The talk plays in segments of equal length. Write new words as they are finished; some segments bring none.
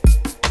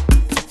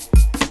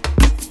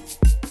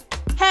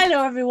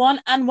Hello, everyone,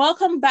 and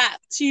welcome back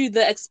to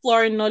the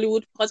Exploring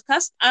Nollywood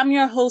podcast. I'm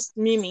your host,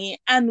 Mimi,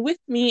 and with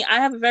me, I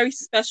have a very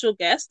special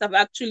guest. I've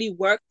actually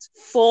worked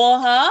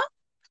for her,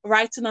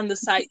 writing on the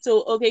site.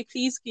 So, okay,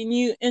 please, can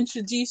you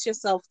introduce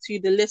yourself to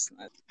the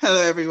listeners? Hello,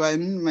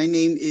 everyone. My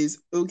name is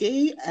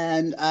Oge,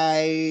 and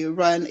I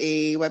run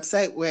a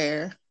website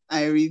where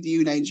I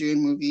review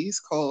Nigerian movies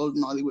called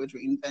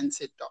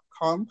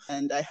NollywoodReinvented.com.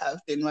 And I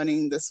have been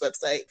running this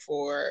website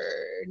for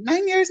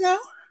 9 years now.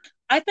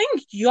 I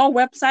think your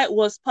website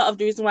was part of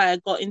the reason why I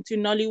got into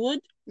Nollywood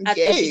at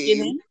the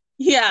beginning.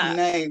 Yeah,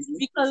 nice.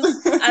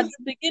 Because at the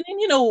beginning,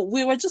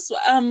 we were just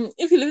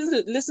if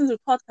you listen to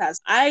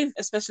podcasts, I've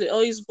especially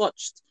always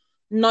watched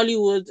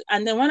Nollywood,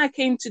 and then when I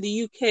came to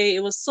the UK,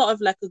 it was sort of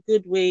like a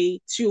good way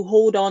to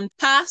hold on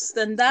past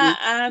and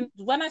that. And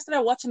when I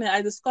started watching it,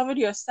 I discovered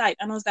your site,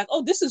 and I was like,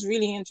 oh, this is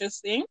really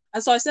interesting.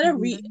 And so I started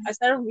reading, I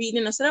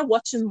started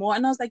watching more,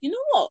 and I was like, you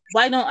know what?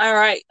 Why don't I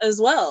write as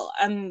well?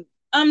 And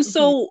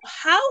so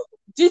how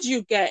did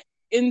you get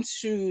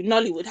into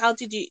Nollywood? How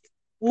did you?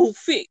 We'll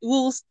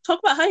talk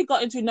about how you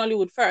got into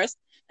Nollywood first,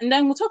 and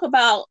then we'll talk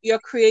about your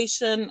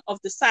creation of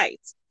the site.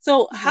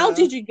 So how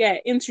did you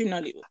get into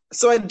Nollywood?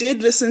 So I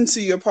did listen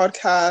to your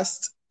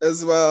podcast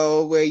as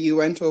well, where you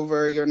went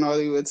over your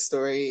Nollywood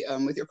story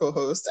with your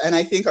co-host, and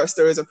I think our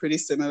stories are pretty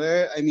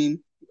similar. I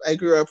mean, I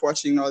grew up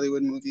watching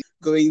Nollywood movies,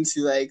 going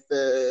to like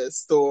the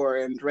store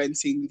and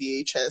renting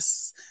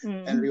VHS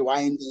and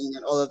rewinding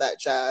and all of that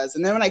jazz.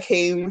 And then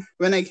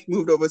when I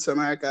moved over to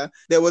America,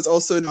 there was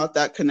also not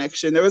that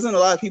connection. There wasn't a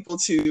lot of people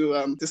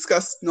to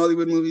discuss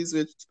Nollywood movies,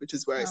 which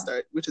is where I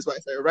started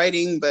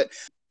writing. But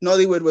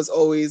Nollywood was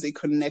always a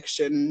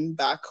connection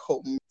back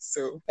home.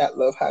 So that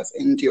love has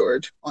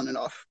endured on and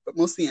off, but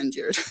mostly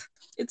endured.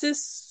 It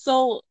is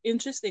so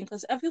interesting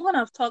because everyone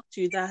I've talked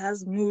to that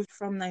has moved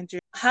from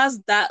Nigeria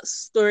has that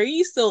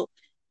story. So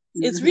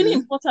it's really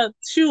important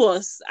to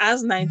us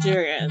as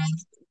Nigerians,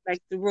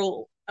 like the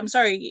role. I'm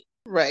sorry.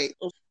 Right.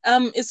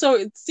 So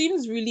it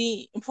seems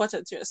really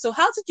important to us. So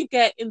how did you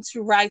get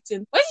into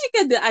writing? Where did you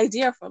get the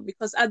idea from?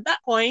 Because at that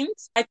point,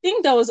 I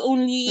think there was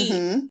only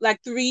like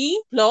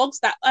 3 blogs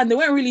and they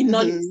weren't really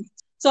Nollywood.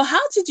 So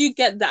how did you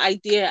get the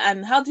idea,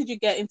 and how did you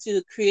get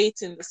into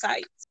creating the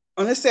site?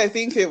 Honestly, I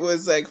think it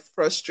was like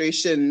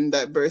frustration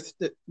that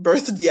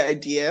birthed the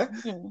idea,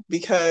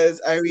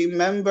 because I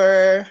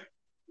remember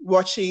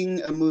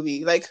watching a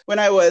movie. Like when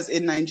I was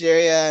in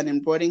Nigeria and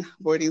in boarding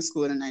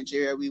school in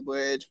Nigeria, we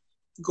would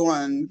go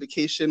on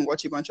vacation,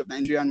 watch a bunch of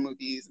Nigerian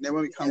movies, and then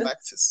when we come back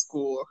to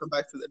school or come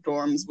back to the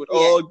dorms, we'd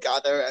all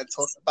gather and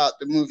talk about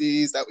the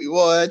movies that we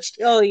watched.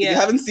 Oh yeah. If you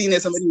haven't seen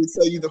it, somebody will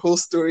tell you the whole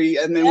story,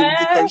 and then we'll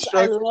deconstruct.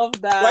 I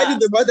love that. Why did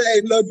the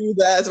mother-in-law do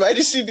that? Why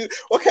did she do?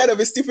 What kind of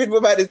a stupid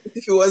woman is it?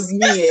 If it was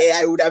me,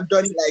 I would have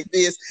done it like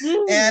this.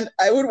 And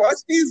I would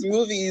watch these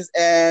movies,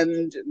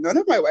 and none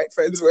of my white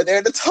friends were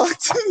there to talk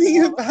to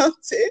me about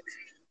it.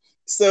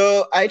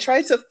 So I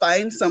tried to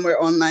find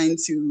somewhere online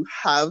to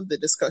have the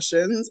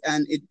discussions,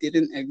 and it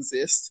didn't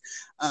exist.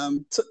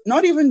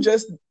 Not even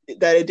just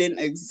that it didn't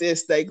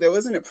exist, like there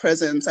wasn't a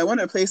presence. I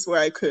wanted a place where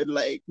I could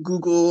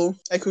Google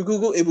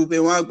Ebube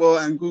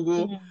Nwagbo and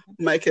Google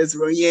Mike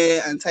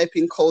Ezronye and type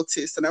in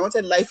cultist, and I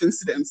wanted life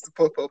incidents to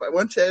pop up. I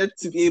wanted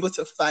to be able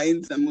to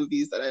find the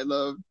movies that I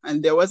loved,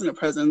 and there wasn't a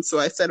presence. So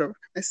I set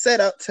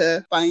out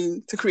to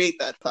create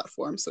that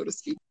platform, so to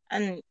speak.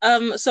 And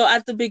so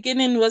at the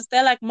beginning, was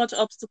there like much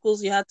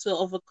obstacles you had to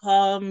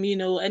overcome,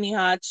 any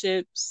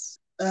hardships?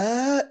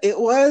 It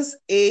was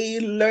a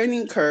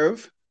learning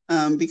curve.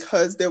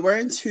 Because there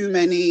weren't too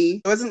many,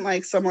 it wasn't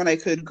like someone I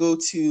could go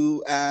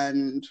to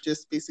and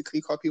just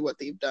basically copy what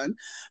they've done.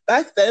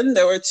 Back then,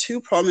 there were 2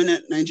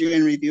 prominent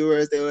Nigerian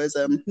reviewers. There was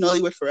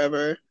Nollywood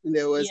Forever, and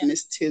there was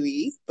Miss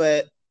Tilly.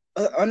 But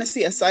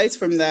honestly, aside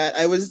from that,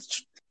 I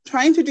was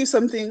trying to do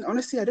something.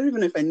 Honestly, I don't even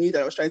know if I knew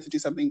that I was trying to do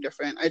something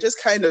different. I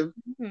just kind of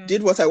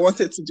did what I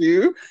wanted to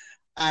do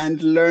and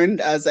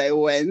learned as I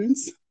went.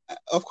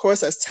 Of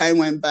course, as time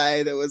went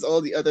by, there was all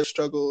the other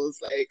struggles,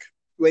 like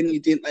when you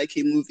didn't like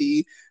a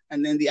movie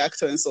and then the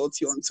actor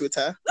insults you on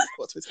Twitter.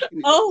 Last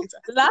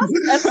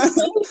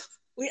episode,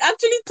 we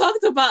actually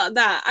talked about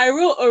that. I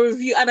wrote a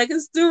review, and I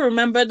can still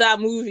remember that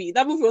movie.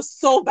 That movie was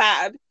so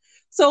bad.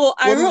 So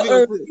I wrote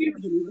a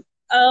review.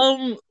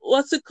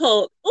 What's it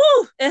called?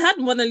 Oh, it had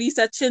Mona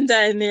Lisa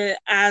Chinda in it,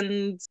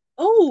 and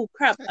oh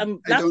crap, I don't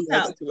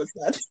know if it was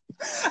that.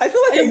 I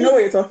feel like I know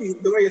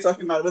the way you're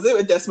talking about. Was it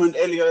with Desmond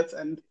Elliott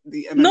and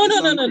the No.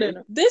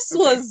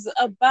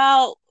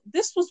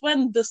 This was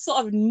when the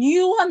sort of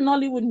newer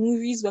Nollywood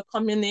movies were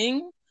coming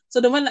in. So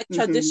they went like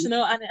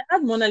traditional, and it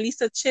had Mona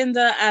Lisa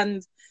Chinda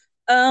and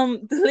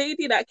the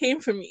lady that came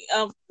from me.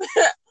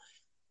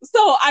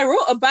 So I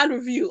wrote a bad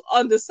review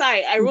on the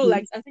site. I wrote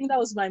I think that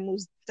was my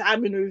most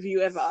damning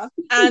review ever.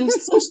 And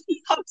so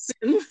she comes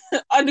in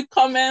on the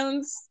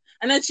comments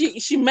And then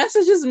she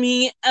messages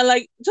me and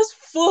like just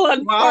full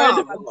on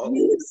further Wow.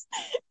 abuse.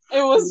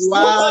 It was so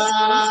Wow.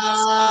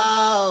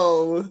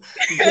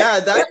 Yeah,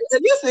 that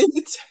at least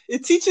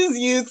it teaches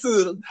you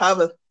to have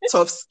a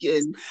tough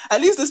skin.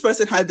 At least this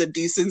person had the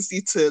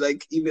decency to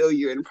like email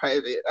you in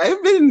private.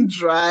 I've been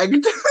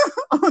dragged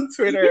on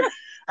Twitter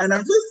and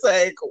I'm just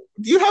like,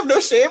 do you have no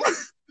shame?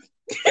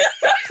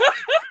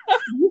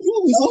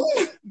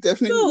 No,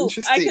 definitely so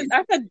interesting.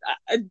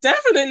 I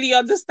definitely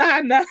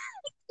understand that.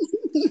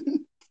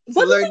 It's a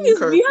But the thing learning is,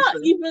 curve we for are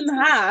sure. even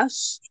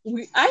harsh.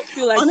 I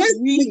feel like we.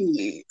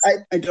 Honestly,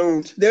 I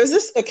don't. There's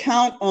this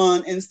account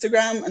on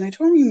Instagram, and I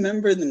don't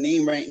remember the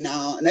name right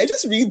now. And I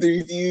just read the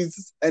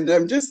reviews, and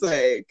I'm just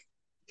like,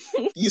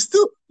 you're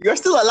still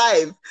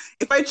alive.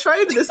 If I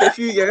tried this a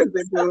few years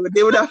ago,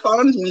 they would have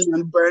found me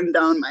and burned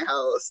down my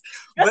house.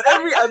 But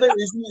every other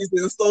review is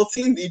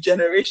insulting the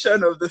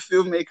generation of the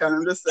filmmaker, and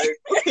I'm just like,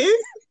 okay,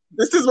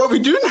 this is what we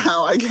do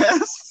now, I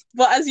guess.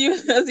 But as you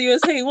were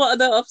saying, what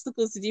other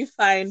obstacles did you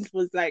find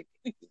was like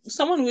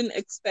someone wouldn't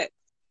expect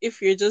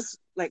if you're just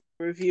like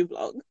a review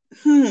blog?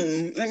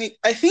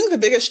 I think the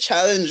biggest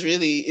challenge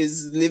really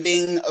is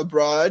living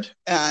abroad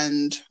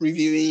and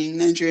reviewing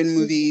Nigerian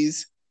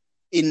movies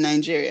in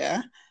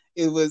Nigeria.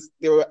 There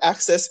were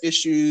access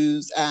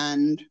issues,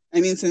 and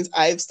I mean, since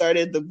I've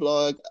started the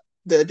blog,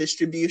 the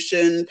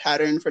distribution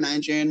pattern for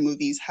Nigerian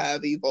movies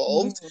have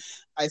evolved.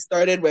 I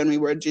started when we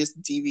were just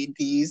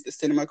DVDs. The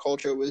cinema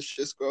culture was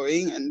just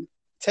growing, and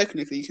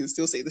technically, you can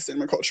still say the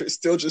cinema culture is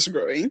still just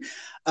growing.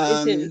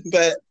 It is.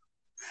 But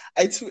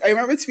I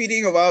remember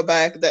tweeting a while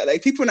back that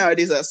like people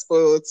nowadays are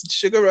spoiled.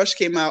 Sugar Rush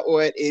came out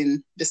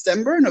in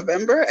December,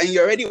 November, and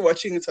you're already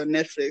watching it on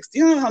Netflix. Do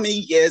you know how many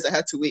years I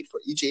had to wait for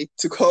EJ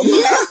to come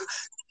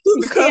to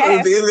become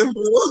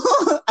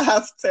available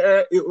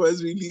after it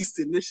was released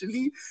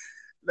initially?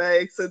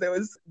 Like, so there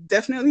was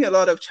definitely a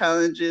lot of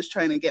challenges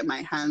trying to get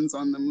my hands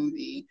on the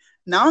movie.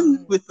 Now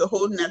with the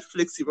whole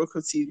Netflix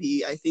Roku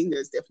TV, I think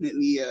there's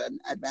definitely an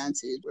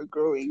advantage. We're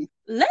growing.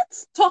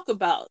 Let's talk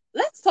about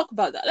that.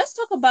 Let's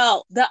talk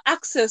about the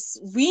access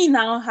we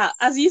now have.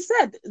 As you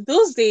said,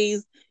 those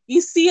days you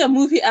see a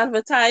movie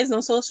advertised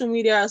on social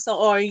media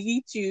or on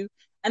YouTube,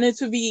 and it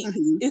would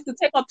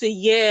take up to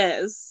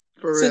years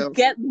to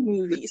get the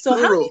movie. So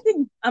how do you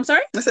think? I'm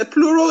sorry? I said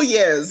plural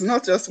years,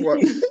 not just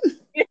one.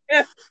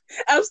 Yeah.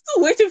 I'm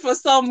still waiting for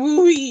some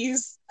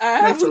movies. I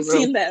haven't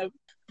seen them.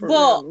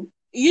 But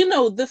you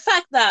know, the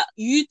fact that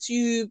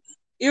YouTube,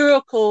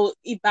 Iroko,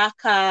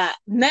 Ibaka,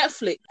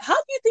 Netflix, how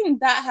do you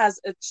think that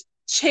has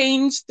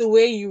changed the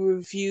way you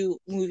review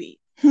movies?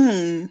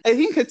 I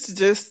think it's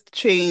just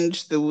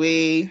changed the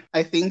way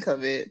I think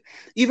of it.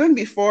 Even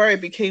before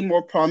it became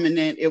more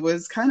prominent, it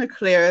was kind of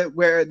clear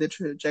where the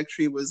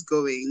trajectory was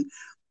going.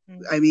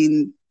 I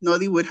mean,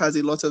 Nollywood has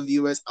a lot of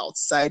viewers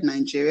outside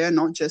Nigeria,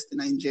 not just the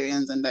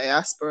Nigerians and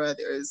diaspora.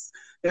 There's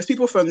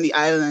people from the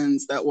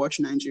islands that watch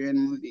Nigerian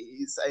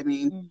movies. I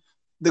mean,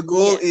 the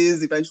goal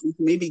is eventually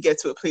to maybe get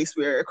to a place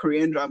where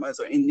Korean dramas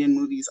or Indian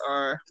movies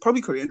are,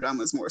 probably Korean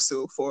dramas more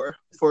so for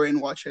foreign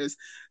watchers.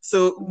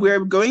 So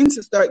we're going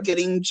to start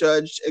getting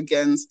judged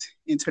against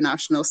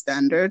international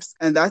standards.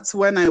 And that's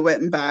when I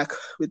went back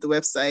with the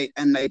website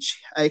and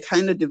I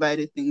kind of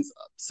divided things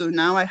up. So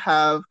now I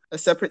have a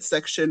separate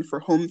section for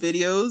home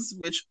videos,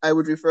 which I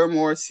would refer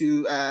more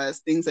to as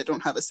things that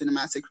don't have a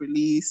cinematic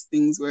release,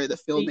 things where the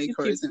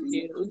filmmaker isn't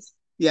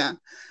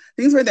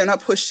things where they're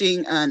not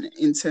pushing an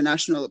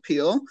international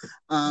appeal.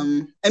 I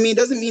mean, it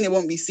doesn't mean it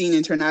won't be seen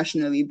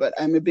internationally, but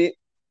I'm a bit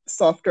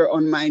softer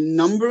on my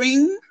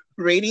numbering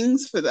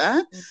ratings for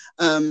that.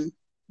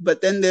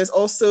 But then there's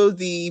also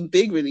the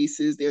big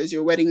releases. There's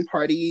your wedding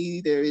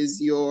party.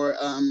 There's your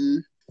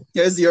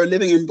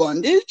living in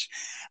bondage.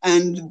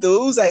 And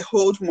those I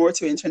hold more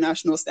to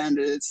international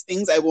standards.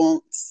 Things I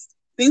won't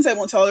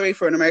tolerate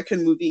for an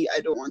American movie, I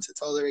don't want to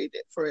tolerate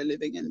it for a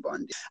living in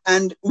bondage.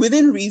 And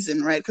within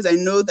reason, right? Because I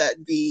know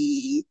that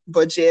the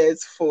budget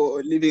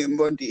for living in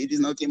bondage is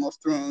not Game of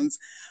Thrones,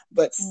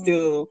 but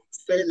still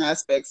certain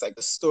aspects like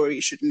the story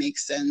should make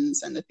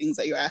sense and the things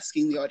that you're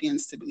asking the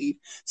audience to believe.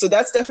 So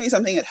that's definitely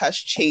something that has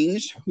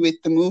changed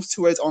with the move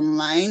towards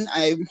online.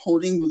 I'm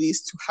holding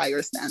movies to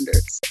higher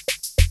standards.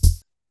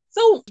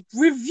 So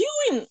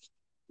reviewing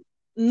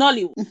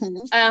Nollywood.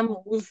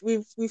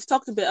 We've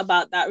talked a bit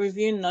about that,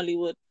 reviewing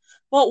Nollywood.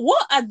 But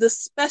what are the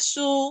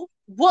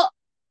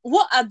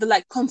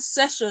like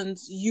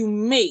concessions you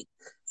make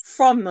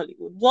from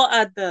Nollywood? What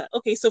are the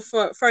so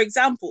for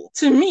example,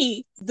 to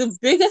me, the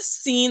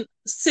biggest sin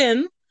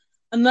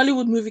a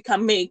Nollywood movie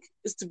can make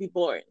is to be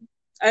boring.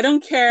 I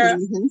don't care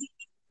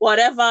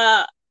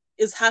whatever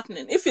is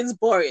happening. If it's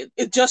boring,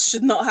 it just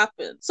should not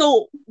happen.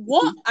 So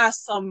what are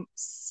some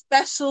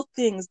special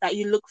things that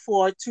you look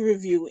forward to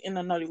review in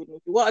a Nollywood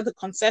movie? What are the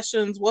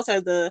concessions? What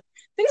are the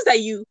things that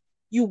you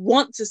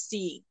want to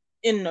see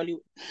in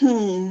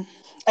Nollywood?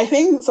 I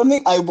think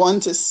something I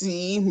want to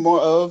see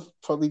more of,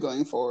 probably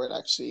going forward,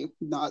 actually,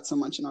 not so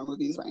much in our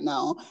movies right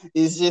now,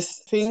 is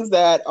just things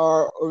that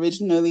are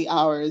originally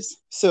ours.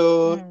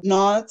 So,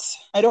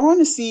 I don't want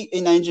to see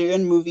a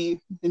Nigerian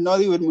movie, a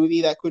Nollywood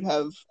movie that could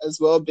have as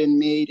well been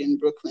made in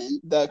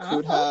Brooklyn, that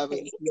could have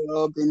as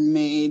well been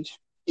made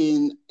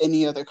in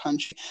any other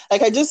country.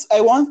 Like, I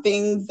want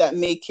things that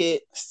make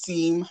it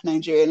seem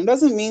Nigerian. It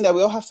doesn't mean that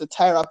we all have to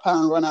tie our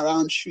and run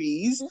around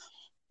trees,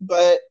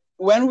 but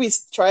when we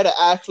try to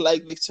act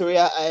like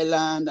Victoria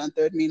Island and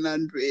Third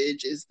Mainland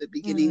Bridge is the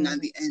beginning and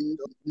the end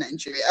of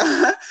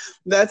Nigeria,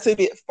 that's a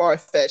bit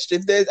far-fetched.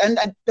 And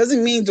that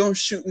doesn't mean don't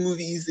shoot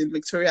movies in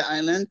Victoria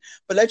Island,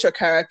 but let your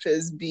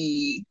characters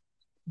be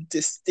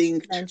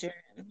distinct. Nigerian.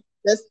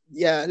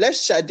 Let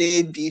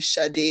Sade be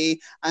Sade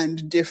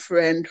and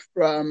different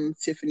from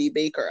Tiffany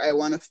Baker. I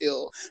want to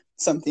feel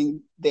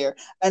something there.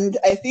 And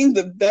I think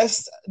the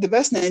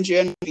best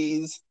Nigerian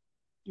movies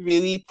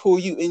really pull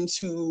you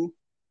into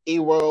a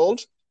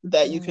world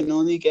that you can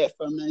only get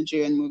from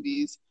Nigerian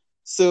movies.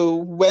 So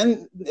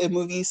when a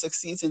movie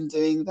succeeds in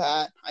doing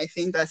that, I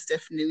think that's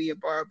definitely a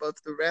bar above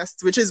the rest,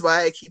 which is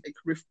why I keep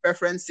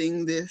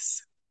referencing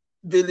this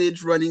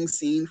village running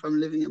scene from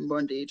Living in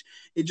Bondage.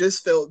 It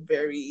just felt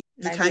very,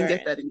 Nigerian. You can't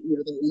get that in any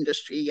other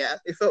industry. Yeah,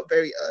 it felt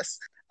very us.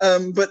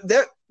 But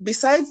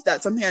besides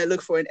that, something I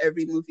look for in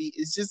every movie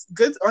is just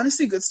good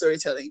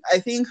storytelling. I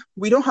think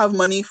we don't have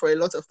money for a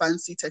lot of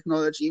fancy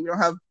technology. We don't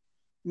have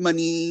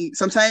money.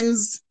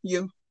 Sometimes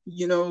you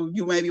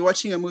might be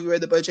watching a movie where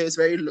the budget is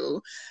very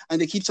low and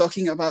they keep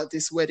talking about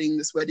this wedding,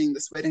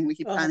 we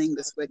keep planning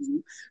this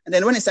wedding, and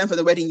then when it's time for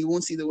the wedding, you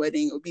won't see the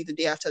wedding. It'll be the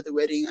day after the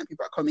wedding and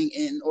people are coming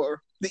in,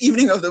 or the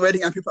evening of the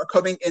wedding and people are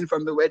coming in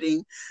from the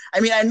wedding.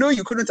 I mean, I know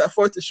you couldn't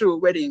afford to show a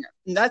wedding,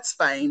 and that's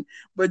fine,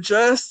 but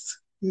just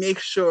make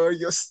sure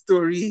your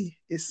story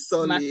is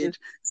solid.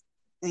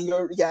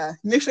 And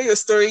make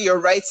sure your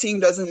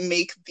writing doesn't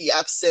make the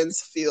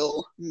absence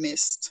feel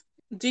missed.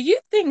 Do you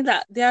think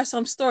that there are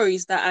some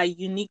stories that are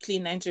uniquely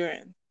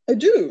Nigerian? I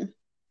do.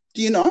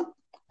 Do you know?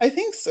 I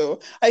think so.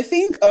 I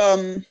think,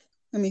 let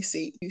me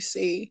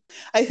see.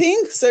 I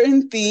think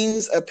certain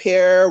themes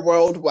appear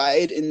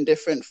worldwide in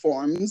different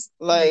forms.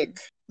 Like,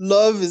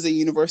 love is a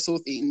universal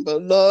theme,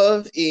 but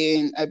love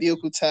in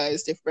Abeokuta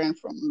is different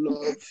from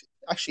love.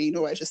 Actually, you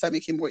know what? I should start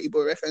making more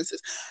Igbo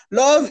references.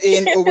 Love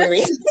in Owerri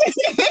is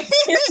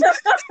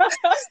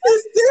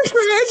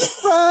different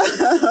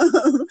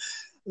from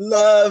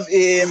love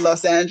in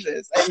Los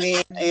Angeles. I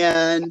mean,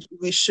 and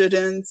we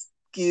shouldn't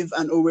give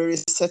an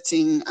Owerri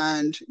setting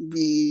and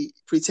be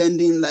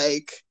pretending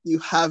like you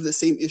have the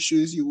same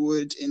issues you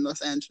would in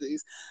Los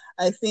Angeles.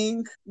 I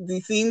think the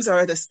themes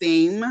are the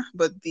same,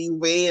 but the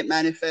way it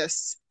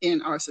manifests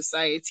in our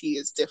society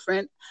is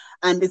different.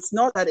 And it's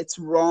not that it's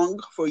wrong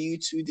for you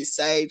to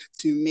decide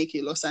to make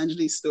a Los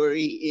Angeles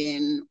story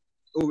in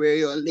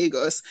Owerri or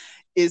Lagos.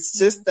 It's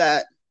just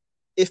that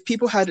if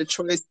people had a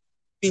choice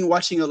been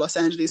watching a Los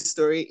Angeles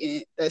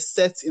story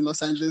set in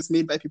Los Angeles,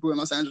 made by people in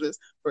Los Angeles,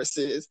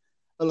 versus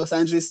a Los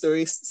Angeles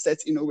story set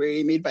in a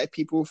way made by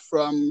people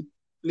from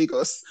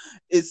Lagos,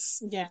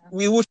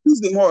 we would choose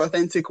the more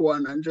authentic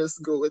one and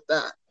just go with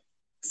that.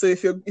 So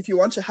if you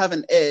want to have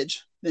an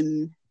edge,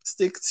 then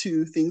stick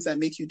to things that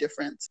make you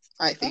different,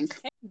 I think.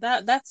 Okay.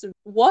 That's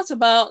what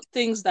about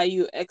things that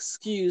you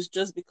excuse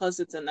just because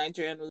it's a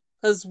Nigerian movie?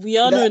 Because we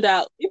all know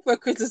that if we're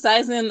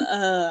criticizing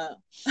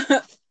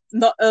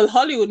not a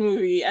Hollywood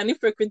movie, and if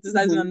we're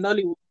criticizing a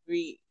Nollywood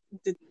movie,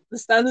 the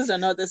standards are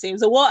not the same.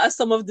 So what are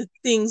some of the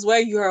things where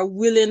you are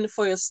willing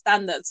for your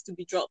standards to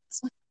be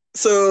dropped?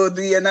 So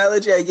the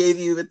analogy I gave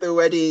you with the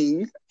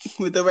wedding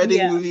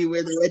movie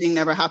where the wedding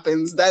never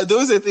happens,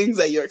 those are things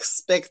that you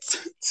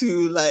expect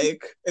to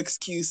like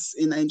excuse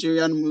in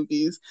Nigerian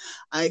movies,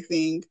 I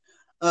think.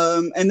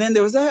 And then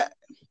there was that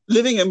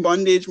Living in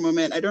Bondage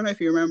moment. I don't know if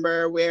you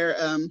remember, where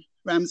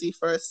Ramsey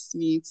first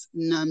meets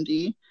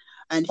Nnamdi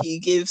and he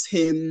gives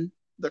him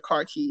the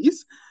car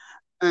keys,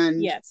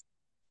 and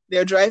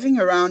they're driving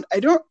around.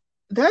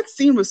 That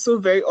scene was so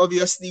very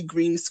obviously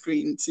green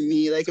screen to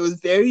me. Like, it was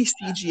very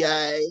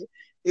CGI.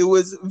 It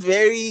was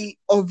very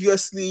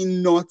obviously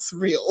not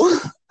real.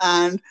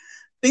 And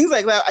things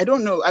like that, I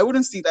don't know. I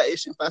wouldn't see that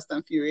ish in Fast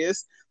and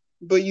Furious.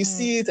 But you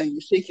see it and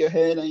you shake your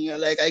head and you're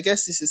like, I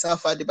guess this is how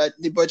far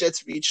the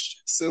budget's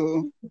reached.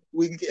 So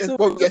what we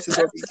get is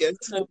what we get.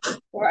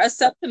 Or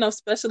accepting of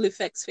special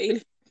effects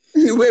failing.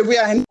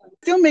 I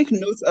still make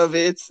notes of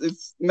it.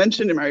 It's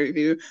mentioned in my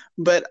review,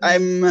 but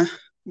I'm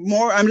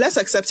less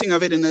accepting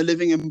of it in a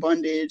Living in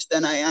Bondage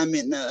than I am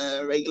in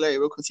a regular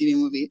Iroko TV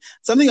movie.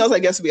 Something else I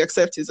guess we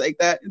accept is like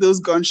those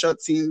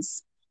gunshot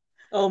scenes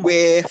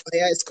where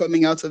fire is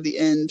coming out of the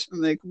end.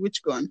 I'm like,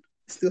 which gun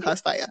still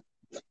has fire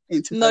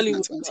in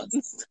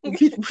 2020?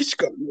 Which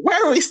gun?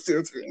 Why are we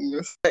still doing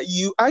this?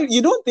 You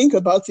don't think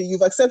about it.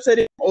 You've accepted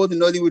it in all the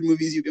Nollywood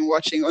movies you've been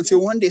watching until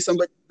one day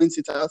somebody points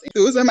it out.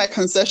 Those are my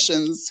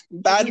concessions: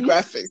 bad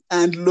graphics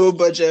and low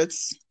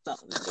budgets.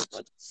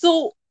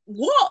 So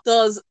what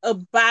does a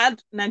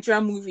bad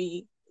Nigerian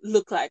movie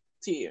look like?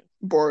 to you?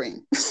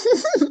 Boring.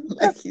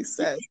 Like you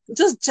said.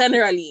 Just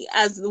generally,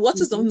 as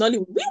watchers of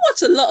Nollywood, we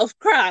watch a lot of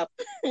crap.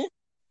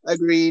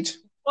 Agreed.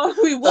 But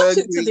we watch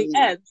it to the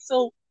end.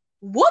 So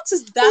what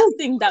is that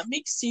thing that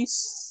makes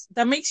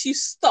you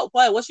stop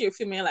while watching your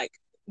film and you're like,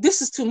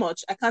 this is too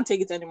much, I can't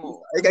take it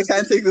anymore? Like, I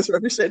can't take this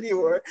rubbish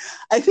anymore.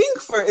 I think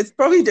it's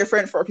probably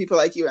different for people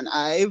like you and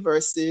I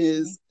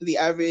versus the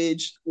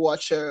average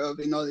watcher of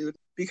a Nollywood,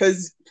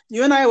 because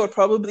you and I would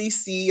probably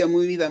see a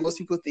movie that most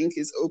people think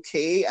is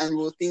okay and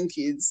will think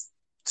is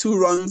 2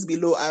 rungs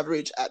below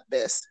average at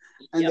best.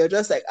 And they're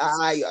just like,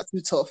 you're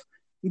too tough.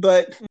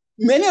 But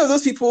many of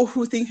those people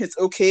who think it's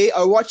okay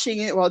are watching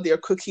it while they're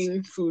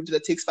cooking food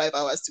that takes 5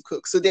 hours to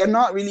cook. So they're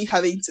not really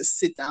having to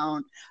sit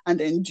down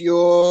and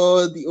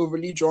endure the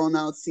overly drawn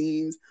out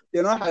scenes.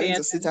 They're not having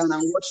to sit down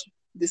and watch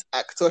this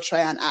actor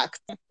try and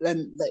act.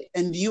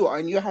 And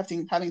you're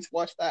having to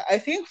watch that. I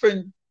think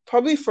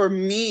for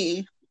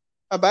me,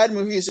 a bad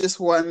movie is just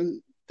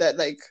one that,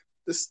 like,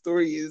 the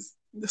story is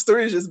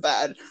just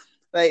bad.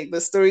 Like, the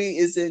story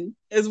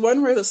is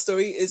one where the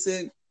story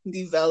isn't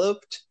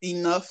developed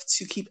enough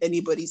to keep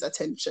anybody's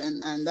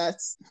attention, and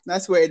that's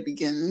where it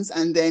begins.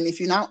 And then if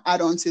you now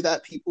add on to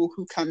that people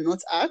who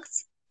cannot act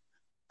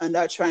and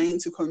are trying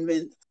to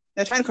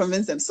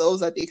convince themselves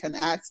that they can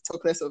act,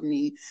 talk less of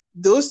me,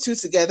 those two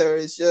together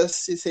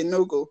it's a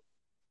no-go.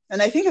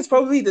 And I think it's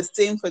probably the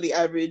same for the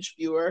average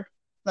viewer.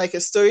 Like, a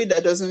story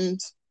that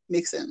doesn't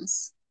make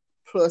sense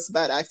plus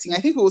bad acting, I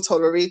think we will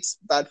tolerate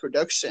bad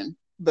production,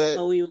 but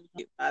we won't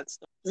get bad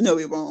stuff. No,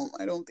 we won't.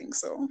 I don't think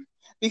so.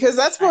 Because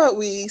that's what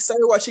we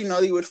started watching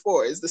Nollywood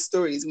for, is the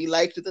stories. We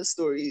liked the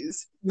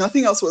stories.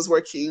 Nothing else was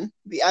working.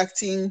 The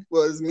acting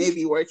was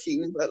maybe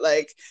working, but,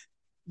 like,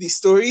 the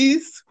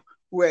stories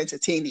were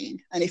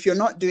entertaining. And if you're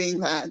not doing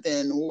that,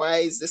 then why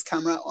is this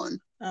camera on?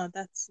 Oh,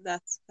 that's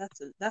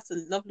a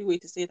lovely way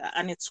to say that,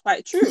 and it's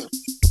quite true.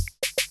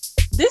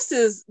 This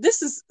is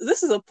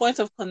a point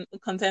of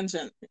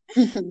contention.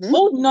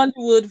 Old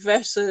Nollywood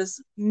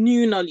versus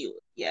new Nollywood.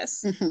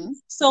 Yes.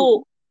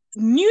 So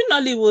new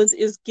Nollywood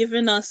is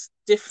giving us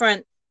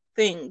different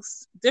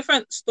things,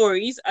 different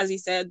stories, as you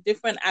said,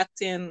 different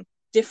acting,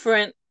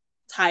 different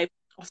type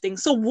of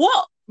things. So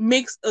what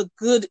makes a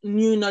good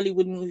new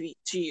Nollywood movie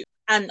to you?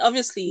 And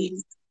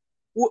obviously,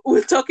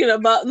 we're talking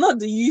about not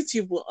the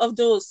YouTube,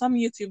 although some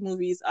YouTube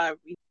movies are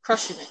really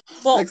crushing it.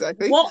 But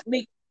exactly.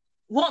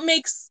 What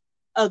makes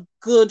a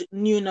good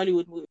new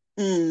Nollywood movie?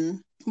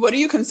 What are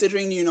you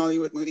considering new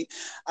Nollywood movie?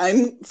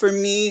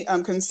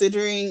 I'm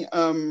considering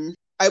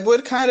I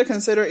would kind of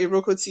consider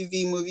Iroko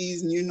TV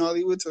movies new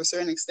Nollywood to a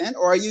certain extent,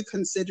 or are you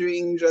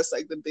considering just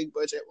like the big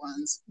budget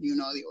ones new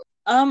Nollywood?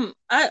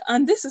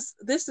 This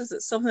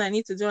is something I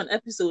need to do an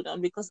episode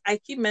on, because I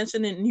keep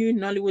mentioning new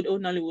Nollywood,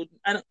 old Nollywood,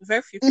 and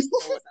very few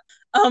people know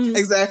that.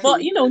 Exactly.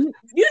 But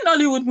new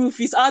Nollywood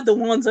movies are the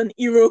ones on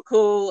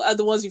Iroko, are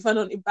the ones you find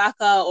on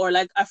Ibaka or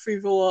like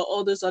Afrivo or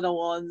all those other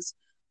ones.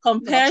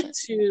 Compared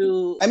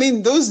to, I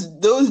mean, those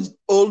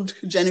old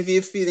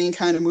Genevieve feeling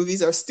kind of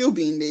movies are still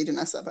being made in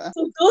Asaba.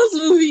 So those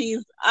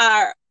movies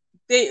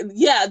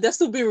they're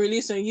still being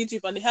released on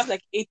YouTube, and they have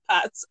like 8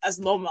 parts as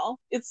normal.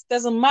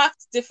 There's a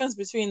marked difference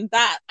between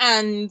that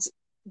and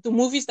the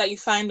movies that you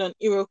find on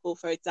Iroko,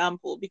 for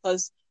example,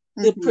 because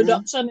the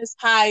production is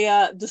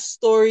higher, the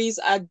stories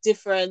are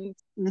different,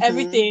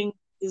 everything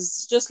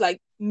is just like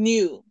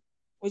new.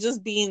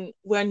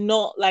 We're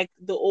not like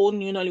the old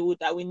new Nollywood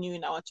that we knew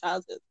in our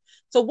childhood.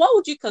 So what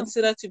would you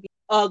consider to be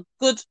a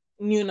good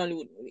new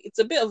Nollywood movie? It's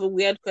a bit of a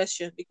weird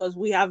question, because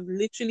we've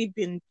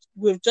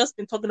just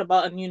been talking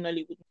about a new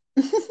Nollywood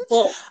movie.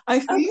 But I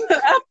think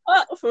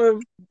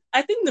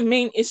the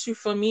main issue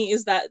for me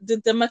is that the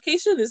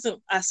demarcation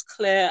isn't as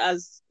clear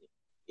as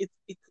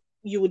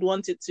you would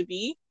want it to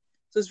be.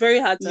 So it's very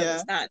hard to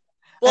understand.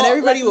 And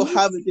everybody will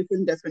have a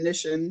different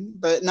definition,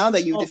 but now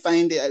that you've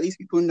defined it, at least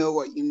people know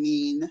what you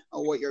mean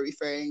or what you're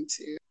referring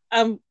to.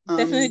 I'm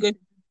definitely going to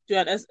do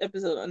an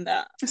episode on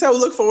that. So I will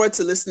look forward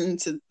to listening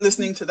to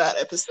that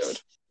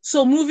episode.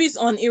 So movies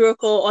on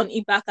Iroko, on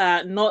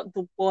Ibaka, not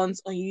the ones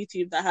on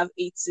YouTube that have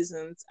 8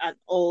 seasons and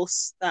all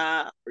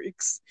star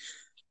freaks.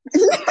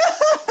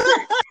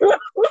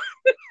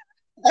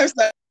 I'm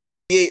sorry.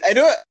 I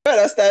don't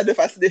understand the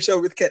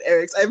fascination with Ken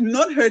Eriks. I've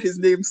not heard his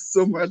name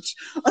so much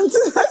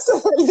until I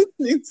started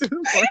listening to the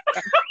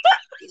podcast.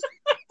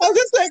 I'm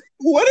just like,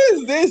 what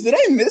is this? Did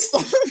I miss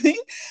something?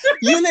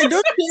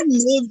 Don't say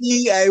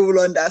maybe I will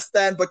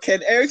understand, but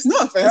Ken Eriks, no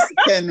offense to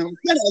Ken. Ken,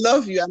 I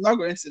love you. I'm not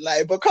going to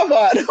lie, but come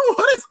on.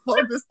 What is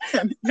all this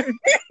Ken Eriks?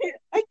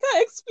 I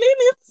can't explain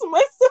it to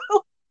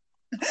myself.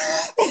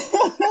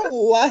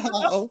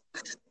 Wow.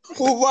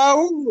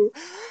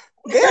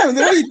 Damn,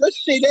 the way you just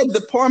shaded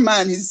the poor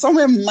man. He's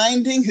somewhere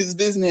minding his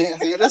business.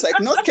 And you're just like,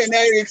 not Ken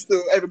Eriks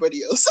to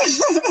everybody else.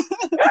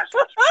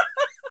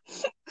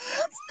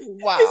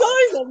 Wow. He's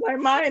always on my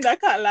mind, I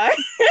can't lie.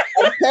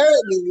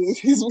 Apparently,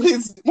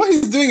 what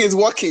he's doing is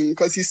working,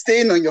 because he's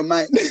staying on your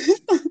mind.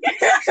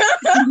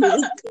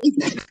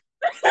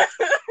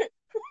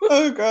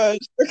 Oh gosh.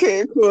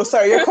 Okay, cool.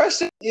 Sorry, your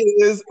question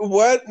is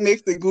what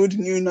makes a good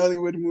new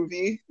Nollywood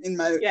movie, in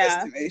my Yeah.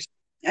 estimation?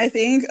 I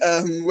think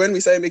when we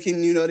started making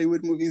new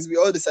Nollywood movies, we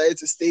all decided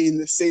to stay in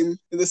the same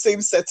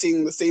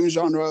setting, the same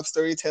genre of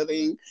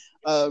storytelling.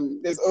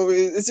 There's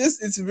always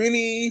it's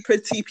really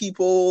pretty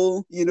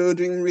people,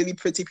 doing really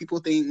pretty people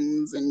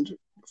things and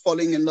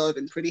falling in love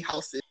in pretty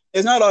houses.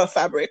 There's not a lot of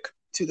fabric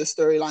to the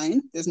storyline.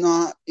 There's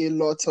not a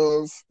lot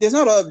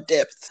of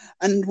depth.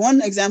 And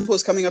one example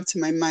is coming up to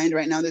my mind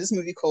right now. There's this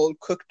movie called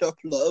Cooked Up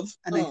Love,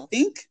 and I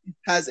think it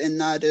has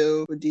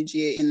Enado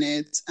Odigye in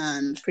it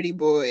and pretty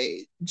boy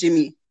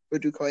Jimmy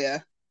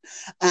Odukoya.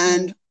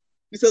 And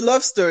it's a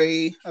love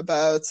story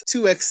about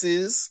two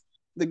exes.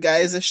 The guy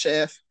is a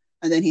chef,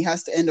 and then he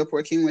has to end up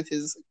working with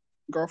his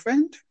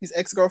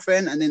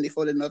ex-girlfriend, and then they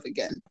fall in love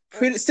again.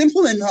 Pretty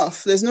simple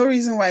enough. There's no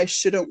reason why it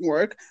shouldn't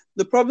work.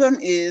 The problem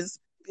is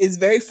it's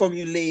very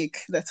formulaic.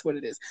 That's what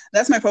it is.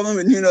 That's my problem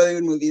with new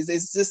Nollywood movies.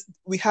 It's just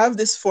we have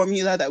this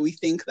formula that we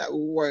think that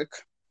will work.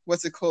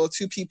 What's it called?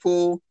 Two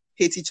people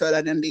hate each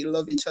other, then they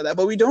love each other.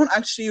 But we don't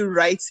actually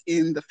write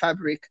in the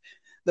fabric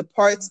the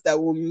parts that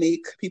will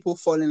make people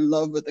fall in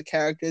love with the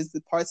characters,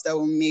 the parts that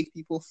will make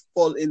people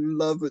fall in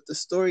love with the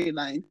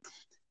storyline.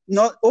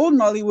 Not old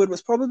Nollywood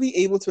was probably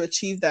able to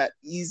achieve that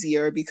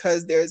easier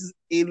because there's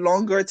a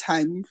longer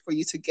time for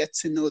you to get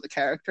to know the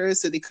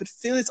characters, so they could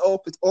fill it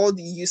up with all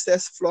the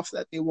useless fluff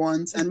that they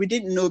want. And we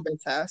didn't know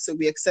better, so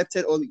we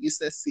accepted all the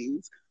useless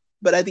scenes.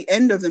 But at the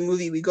end of the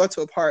movie, we got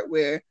to a part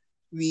where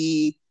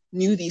we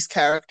knew these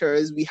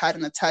characters, we had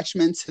an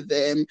attachment to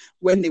them.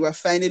 When they were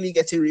finally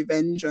getting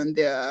revenge on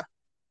their,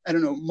 I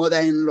don't know,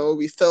 mother-in-law,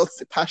 we felt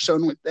the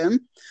passion with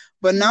them.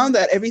 But now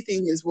that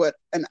everything is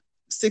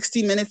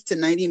 60 minutes to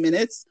 90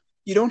 minutes,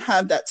 you don't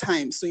have that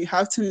time. So you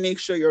have to make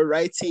sure your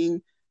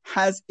writing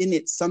has in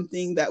it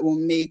something that will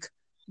make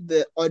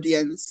the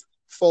audience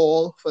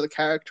fall for the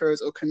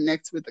characters or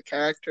connect with the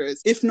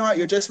characters. If not,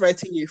 you're just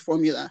writing a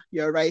formula.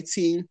 You're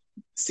writing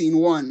scene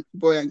 1,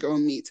 boy and girl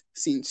meet.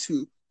 Scene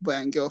 2, boy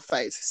and girl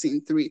fight.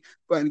 Scene 3,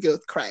 boy and girl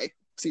cry.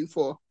 Scene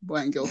 4, boy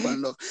and girl fall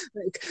in love.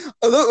 Like,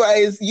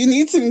 otherwise, you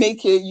need to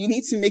make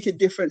it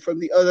different from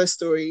the other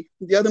story,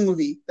 the other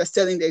movie that's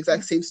telling the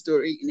exact same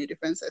story in a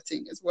different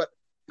setting. Is what.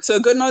 So a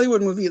good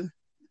Nollywood movie,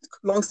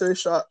 long story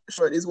short,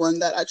 is one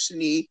that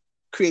actually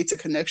creates a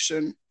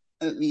connection,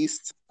 at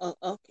least. Oh,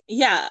 okay.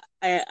 Yeah,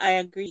 I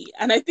agree.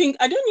 And I think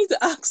I don't need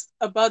to ask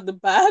about the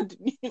bad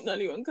new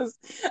Nollywood because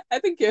I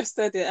think you've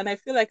said it, and I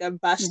feel like I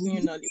bashed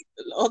new Nollywood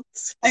a lot.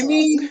 I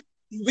mean,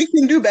 we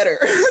can do better.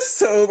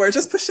 So we're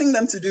just pushing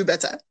them to do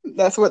better.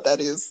 That's what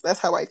that is. That's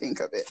how I think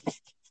of it.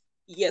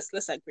 Yes,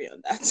 let's agree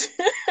on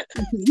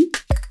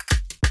that.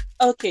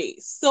 Okay,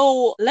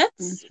 so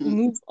let's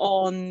move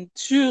on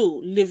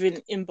to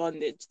Living in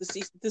Bondage,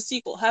 the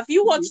sequel. Have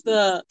you watched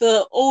the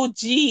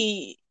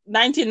OG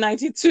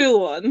 1992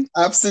 one?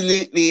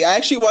 Absolutely. I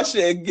actually watched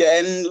it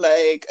again,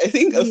 like, I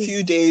think a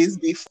few days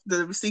before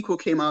the sequel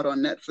came out on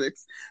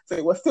Netflix. So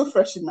it was still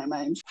fresh in my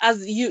mind.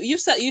 As you've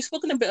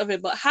spoken a bit of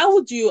it, but how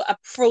would you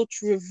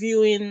approach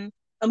reviewing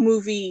a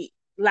movie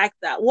like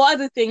that? What are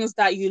the things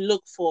that you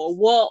look for?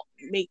 What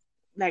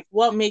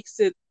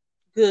makes it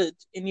good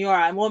in your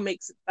eye and what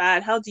makes it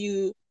bad? How do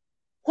you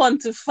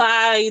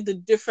quantify the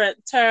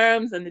different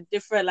terms and the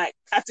different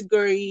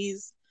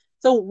categories?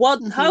 So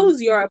how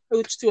is your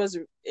approach to us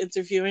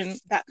interviewing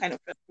that kind of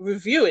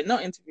reviewing,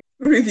 not interviewing?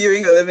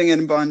 Reviewing a Living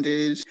in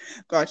Bondage.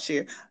 Got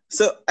you.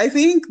 So I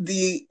think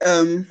the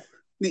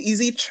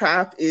easy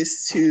trap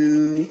is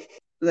to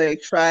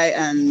try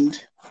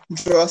and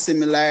draw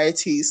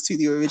similarities to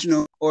the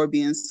original or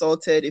be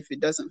insulted if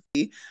it doesn't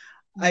fit.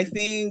 I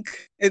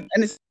think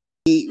it's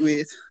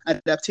with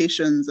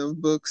adaptations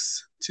of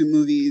books to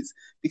movies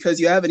because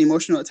you have an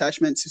emotional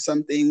attachment to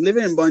something.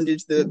 Living in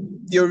Bondage, the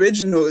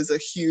original is a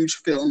huge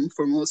film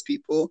for most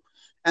people,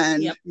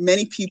 and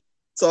many people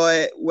saw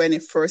it when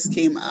it first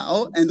came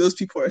out, and those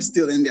people are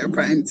still in their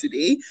prime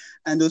today,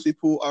 and those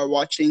people are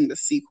watching the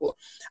sequel.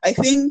 I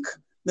think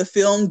the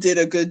film did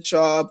a good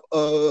job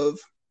of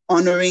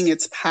honoring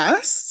its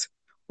past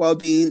while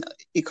being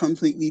a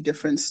completely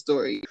different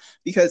story.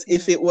 Because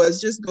if it was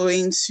just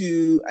going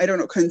to, I don't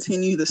know,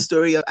 continue the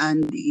story of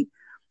Andy,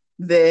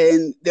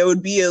 then there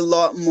would be a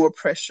lot more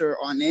pressure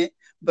on it.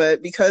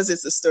 But because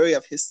it's the story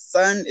of his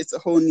son, it's a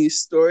whole new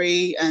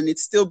story, and it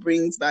still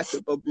brings back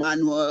the Bob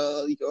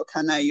Manuel, your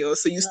Kanayo,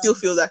 so you still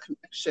feel that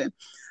connection.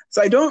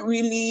 So I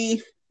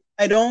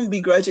don't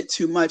begrudge it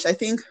too much. I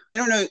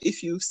don't know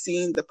if you've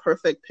seen The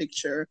Perfect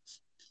Picture.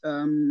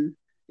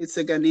 It's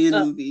a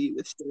Ghanaian movie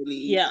with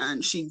Shirley,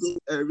 and she did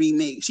a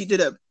remake. She did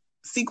a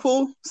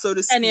sequel, so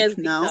to speak,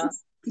 now.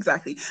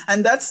 Exactly.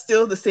 And that's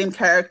still the same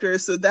character.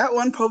 So that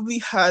one probably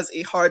has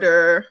a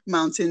harder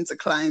mountain to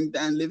climb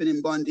than Living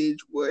in Bondage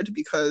would,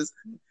 because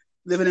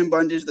Living in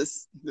Bondage,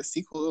 the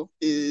sequel,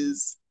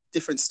 is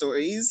different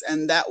stories.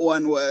 And that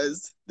one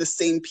was the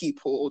same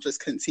people, just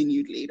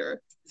continued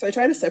later. So I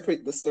try to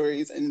separate the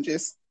stories and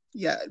just,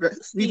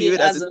 review it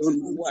as its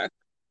own work.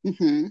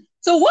 Mm-hmm.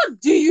 So what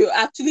do you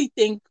actually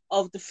think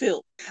of the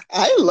film?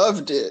 I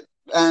loved it.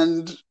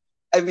 And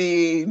I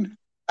mean,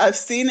 I've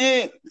seen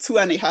it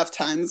 2.5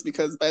 times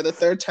because by the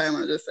third time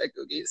I'm just like,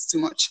 okay, it's too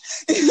much.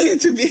 You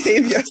need to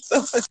behave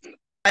yourself.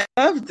 I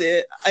loved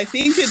it. I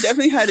think it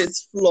definitely had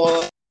its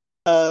flaws.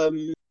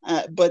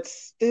 But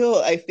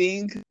still, I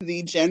think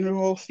the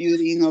general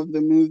feeling of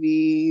the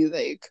movie,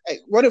 like,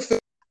 what a film,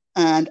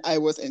 and I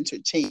was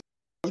entertained.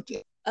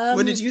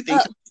 What did you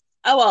think?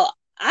 Oh well,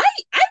 I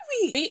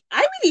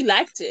really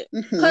liked it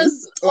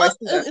because I see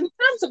that. in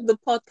terms of the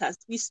podcast,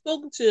 we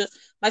spoke to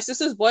my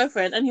sister's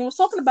boyfriend, and he was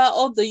talking about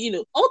all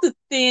the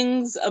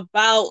things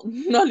about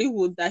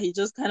Nollywood that he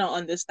just kind of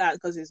understands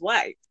because he's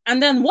white.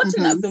 And then watch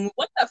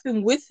that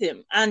film with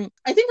him, and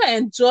I think I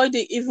enjoyed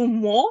it even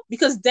more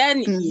because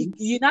then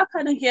you now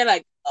kind of hear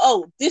like,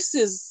 oh, this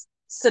is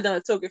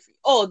cinematography.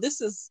 Oh,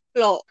 this is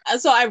plot. And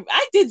so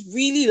I did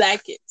really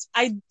like it.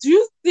 I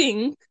do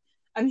think,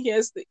 and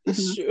here's the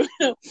issue.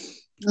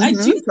 I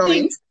do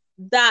think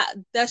that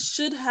there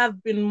should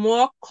have been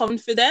more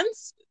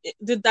confidence.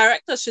 The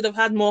director should have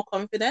had more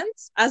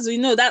confidence. As we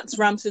know, that's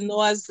Ramsey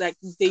Noah's like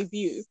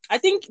debut. I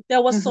think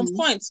there was some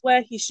points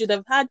where he should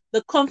have had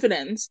the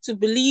confidence to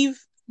believe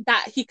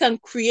that he can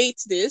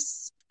create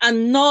this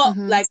and not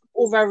like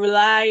over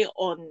rely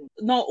on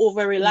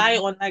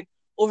like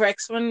over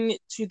explaining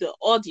it to the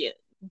audience.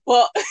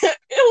 But it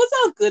was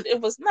all good.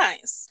 It was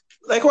nice.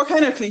 Like, what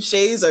kind of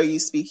cliches are you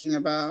speaking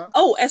about?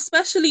 Oh,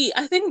 especially,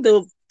 I think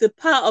the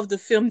part of the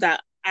film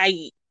that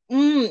I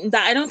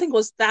don't think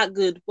was that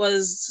good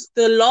was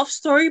the love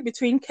story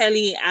between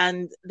Kelly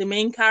and the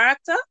main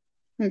character.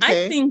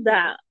 Okay. I think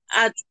that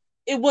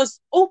it was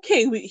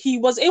okay. He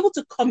was able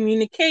to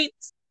communicate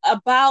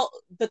about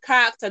the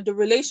character, the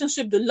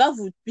relationship, the love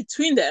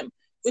between them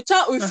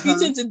without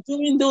refusing to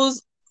doing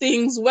those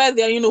things where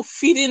they're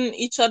feeding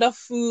each other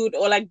food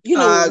or like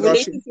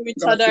relating to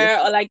each other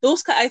or like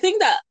those. I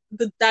think that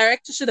the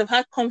director should have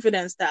had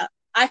confidence that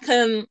I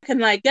can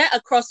like get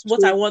across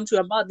what I want to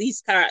about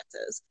these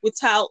characters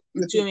without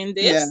doing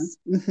this.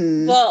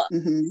 Yeah. But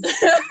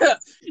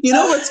you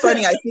know what's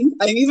funny? I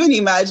even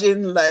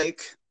imagine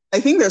like I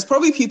think there's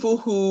probably people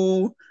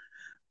who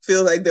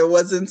feel like there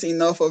wasn't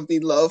enough of the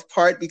love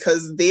part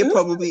because they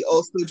probably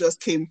also just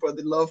came for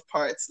the love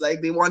parts.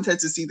 Like they wanted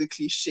to see the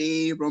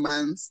cliche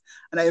romance.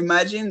 And I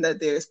imagine that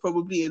there's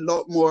probably a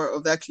lot more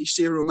of that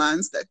cliche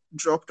romance that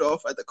dropped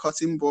off at the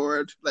cutting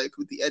board, like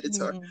with the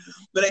editor.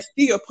 But I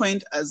see your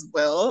point as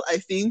well. I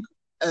think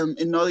in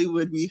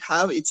Nollywood, we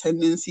have a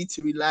tendency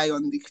to rely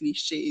on the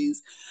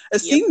cliches. A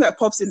scene that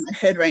pops in my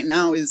head right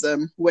now is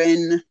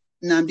when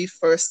Namdi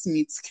first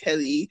meets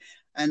Kelly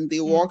and they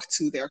walk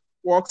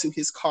to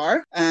his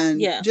car,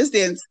 and just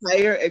the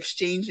entire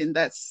exchange in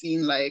that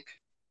scene, like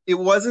it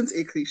wasn't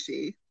a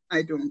cliche.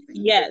 I don't think.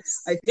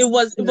 Yes, it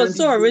was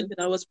so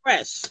original. It was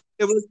fresh.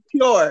 It was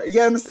pure.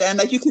 You understand?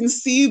 Like you can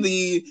see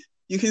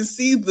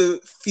the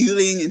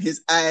feeling in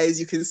his eyes.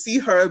 You can see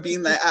her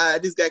being like,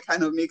 this guy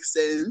kind of makes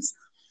sense.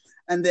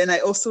 And then I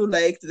also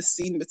liked the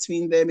scene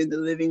between them in the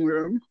living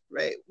room,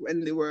 right,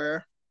 when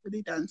were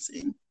they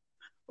dancing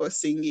or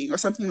singing or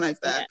something like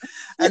that.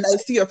 Yeah. And I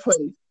see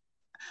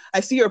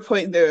your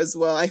point there as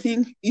well. I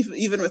think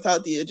even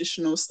without the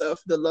additional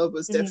stuff, the love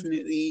was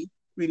definitely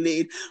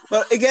relayed.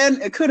 But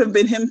again, it could have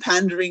been him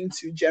pandering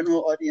to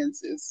general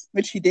audiences,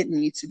 which he didn't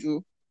need to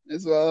do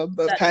as well.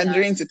 But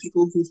pandering to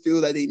people who feel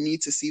that they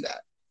need to see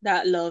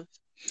that love,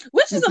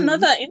 which is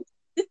another.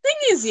 The thing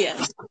is,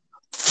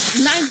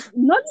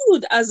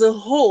 Nollywood as a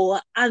whole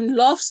and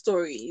love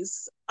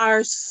stories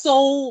are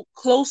so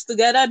close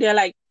together. They're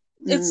like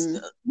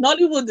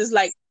Nollywood is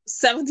like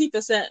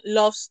 70%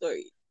 love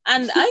story.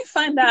 And I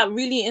find that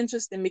really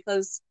interesting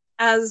because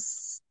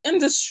as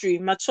industry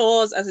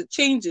matures, as it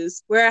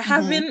changes, we're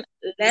having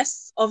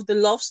less of the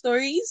love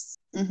stories.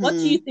 What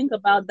do you think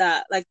about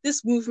that? Like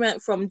this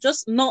movement from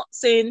just not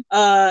saying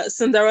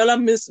Cinderella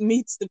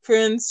meets the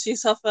prince, she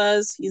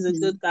suffers, he's a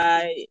good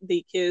guy,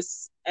 they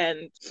kiss,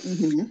 and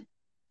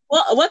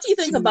what do you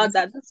think about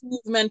that? This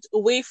movement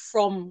away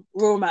from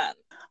romance?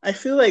 I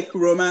feel like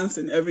romance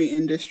in every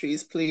industry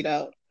is played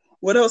out.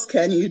 What else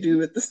can you do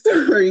with the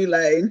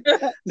storyline?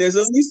 There's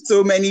only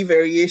so many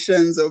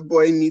variations of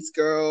boy meets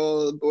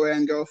girl, boy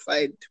and girl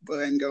fight,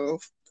 boy and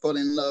girl fall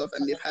in love,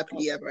 and live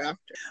happily ever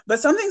after. But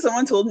something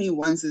someone told me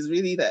once is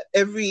really that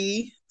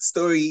every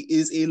story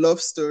is a love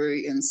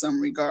story in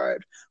some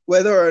regard.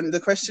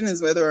 The question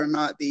is whether or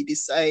not they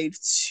decide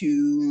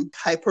to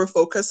hyper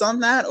focus on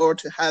that or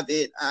to have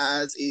it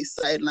as a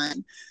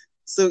sideline.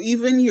 So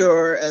even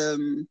your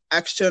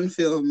action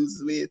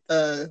films with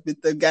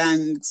the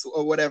gangs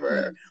or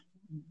whatever,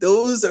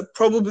 those are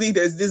probably,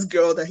 there's this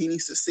girl that he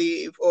needs to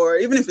save, or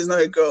even if it's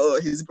not a girl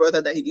or his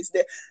brother that he needs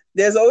to,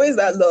 there's always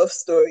that love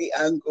story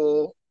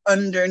angle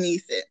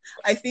underneath it.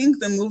 I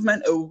think the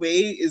movement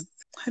away is,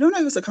 I don't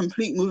know if it's a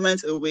complete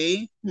movement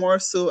away, more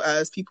so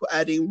as people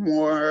adding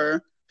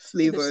more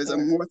flavors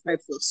and more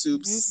types of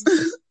soups,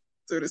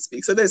 so to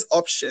speak. So there's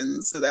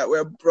options so that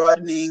we're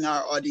broadening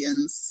our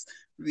audience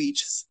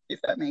reach,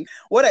 if that makes.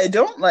 What I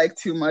don't like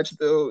too much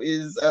though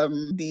is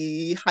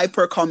the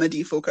hyper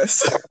comedy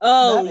focus.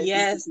 Oh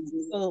yes.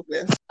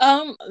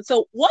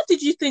 So what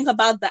did you think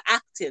about the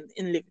acting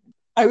in Living?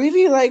 I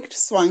really liked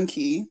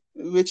Swanky,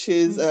 which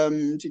is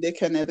Mm. Jide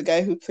Kene, the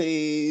guy who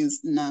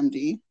plays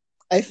Namdi.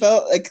 I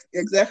felt like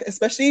exactly,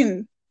 especially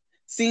in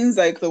scenes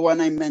like the one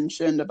I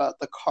mentioned about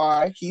the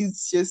car,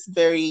 he's just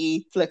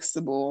very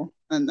flexible.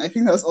 And I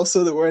think that's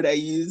also the word I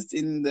used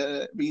in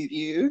the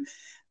review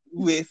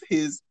with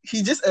he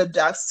just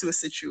adapts to a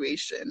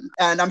situation.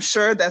 And I'm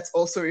sure that's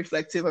also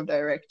reflective of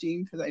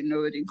directing because I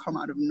know it didn't come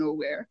out of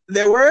nowhere.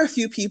 There were a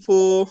few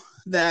people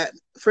that,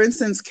 for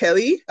instance,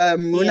 Kelly, Yeah.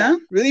 Muna,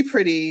 really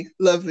pretty,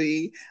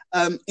 lovely.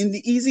 In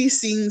the easy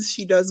scenes,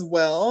 she does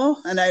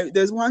well. And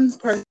there's one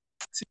part.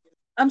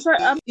 I'm sorry.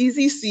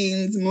 Easy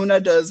scenes,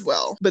 Muna does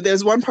well. But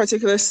there's one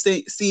particular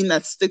scene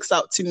that sticks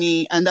out to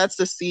me, and that's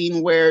the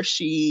scene where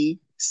she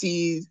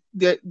sees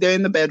they're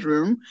in the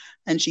bedroom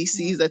and she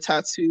sees a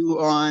tattoo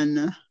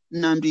on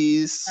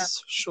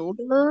Namdi's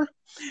shoulder,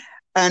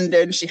 and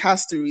then she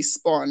has to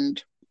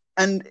respond.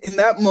 And in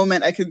that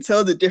moment, I can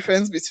tell the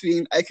difference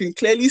between, I can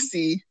clearly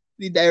see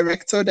the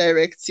director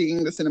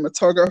directing, the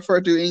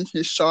cinematographer doing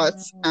his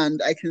shots, and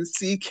I can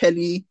see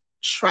Kelly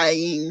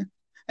trying.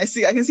 I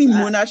can see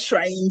Mona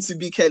trying to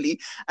be Kelly,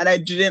 and I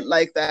didn't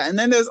like that. And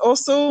then there's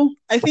also,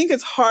 I think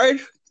it's hard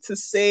to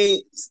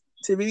say,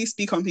 to really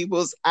speak on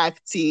people's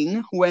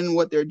acting when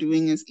what they're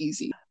doing is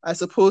easy,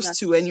 as opposed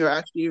to when you're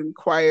actually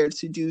required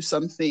to do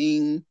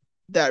something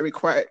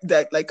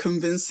that like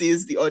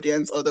convinces the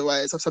audience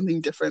otherwise, or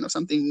something different or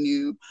something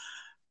new.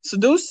 So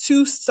those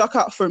two stuck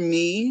out for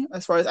me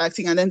as far as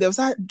acting. And then there was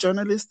that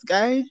journalist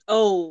guy.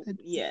 Oh,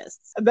 yes.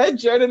 That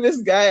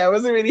journalist guy, I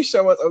wasn't really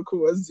sure what Oku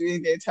was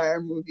doing the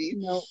entire movie.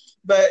 No.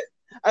 But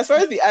as far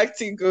as the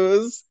acting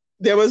goes,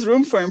 there was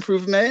room for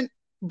improvement.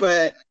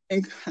 But,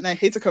 and I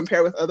hate to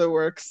compare with other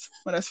works,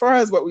 but as far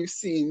as what we've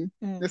seen,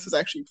 this was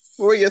actually,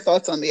 what were your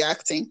thoughts on the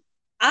acting?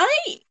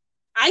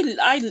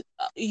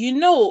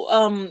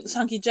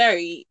 Sankey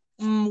Jerry,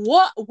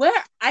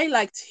 where I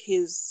liked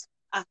his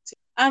acting.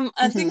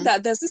 I think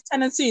that there's this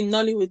tendency in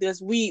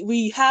Nollywood.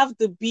 We have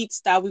the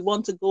beats that we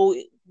want to go.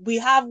 We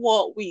have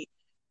what we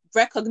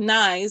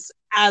recognize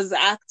as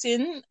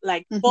acting,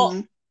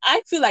 but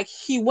I feel like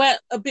he went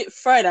a bit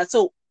further.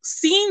 So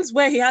scenes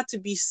where he had to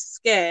be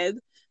scared,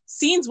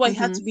 scenes where he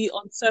had to be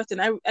uncertain.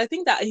 I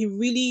think that he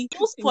really,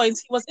 those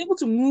points, he was able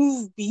to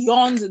move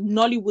beyond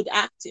Nollywood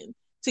acting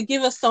to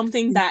give us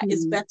something that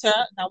is better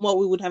than what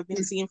we would have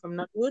been seeing from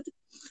Nollywood.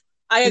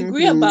 I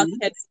agree about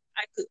it.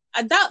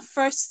 At that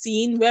first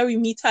scene where we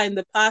meet her in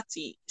the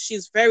party,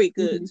 she's very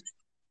good.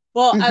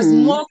 But as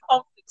more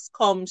conflicts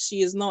come,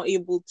 she is not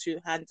able to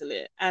handle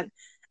it. And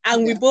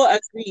we both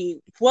agree,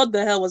 what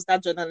the hell was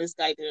that journalist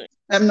guy doing?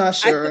 I'm not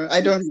sure. I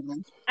don't know.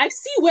 I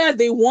see where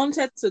they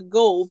wanted to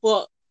go,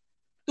 but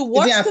the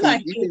worst thing I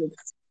hate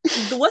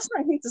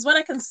is when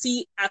I can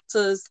see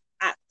actors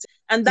act.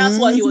 And that's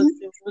what he was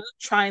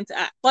trying to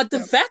act. But the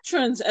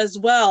veterans as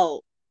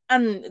well.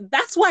 And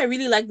that's why I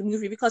really like the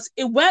movie, because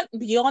it went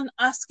beyond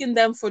asking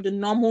them for the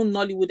normal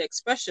Nollywood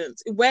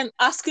expressions. It went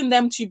asking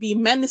them to be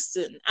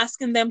menacing,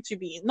 asking them to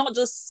be not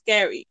just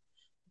scary,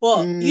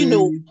 but,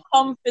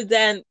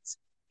 confident,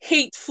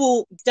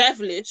 hateful,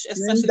 devilish,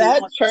 especially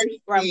that church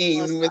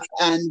scene with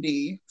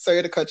Andy.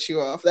 Sorry to cut you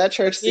off. That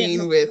church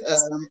scene with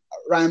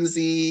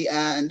Ramsey,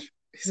 and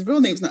his real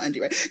name's not Andy,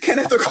 right?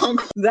 Kenneth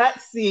Okonkwo.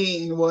 That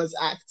scene was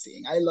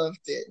acting. I loved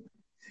it.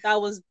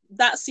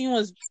 That scene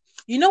was.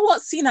 You know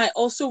what scene I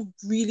also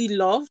really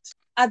loved?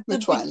 At the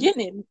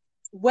beginning,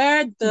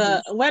 where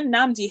when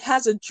Namdi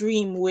has a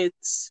dream with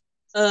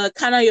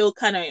Kanayo.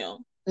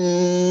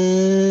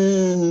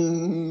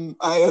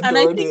 I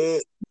adored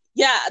it.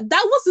 Yeah,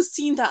 that was a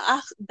scene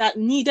that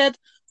needed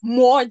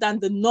more than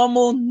the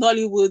normal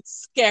Nollywood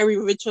scary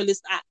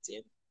ritualist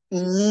acting.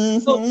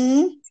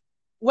 So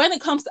when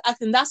it comes to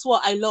acting, that's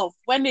what I love.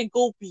 When they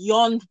go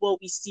beyond what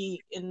we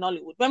see in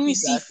Nollywood. When we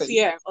see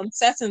fear,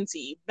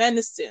 uncertainty,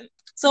 venison.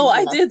 So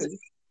I did.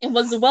 It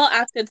was a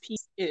well-acted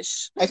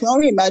piece-ish. I can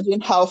only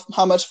imagine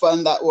how much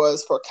fun that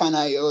was for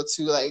Kanayo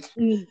to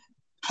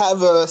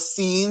have a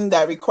scene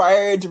that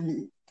required,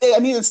 I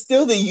mean, it's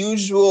still the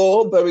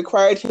usual, but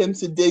required him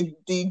to dig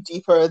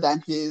deeper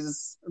than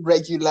his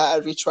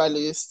regular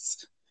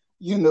ritualists,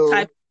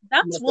 That's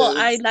methods. what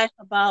I like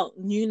about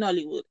New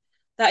Nollywood.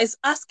 That is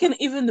asking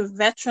even the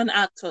veteran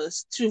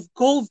actors to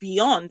go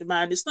beyond,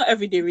 man. It's not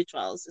everyday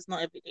rituals. It's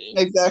not everyday.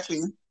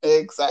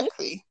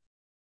 Exactly.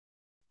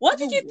 What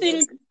did you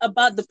think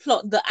about the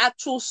plot, the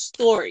actual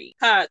story,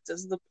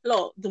 characters, the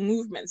plot, the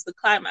movements, the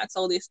climax,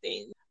 all these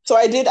things? So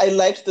I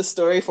liked the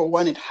story. For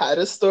one, it had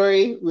a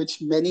story,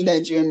 which many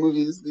Nigerian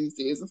movies these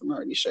days, I'm not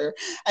really sure.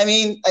 I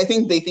mean, I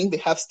think they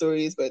have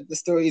stories, but the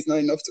story is not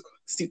enough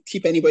to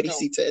keep anybody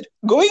seated.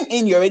 Going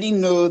in, you already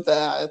know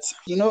that,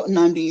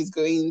 Nnamdi is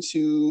going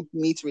to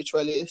meet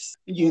ritualists.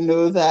 You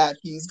know that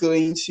he's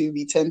going to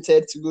be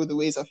tempted to go the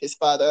ways of his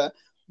father.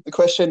 The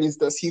question is,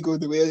 does he go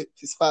the way of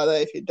his father?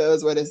 If he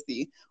does, what is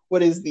the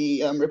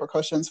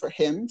repercussions for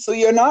him? So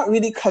you're not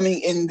really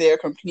coming in there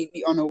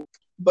completely unaware.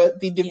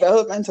 But the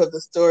development of the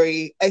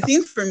story, I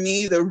think for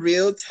me, the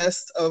real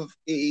test of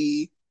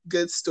a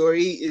good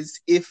story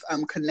is if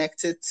I'm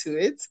connected to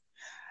it.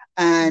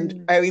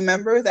 And I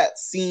remember that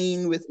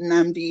scene with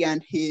Namdi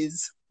and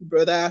his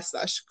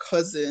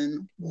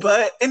brother/cousin.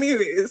 But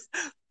anyways,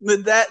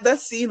 with that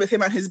scene with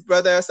him and his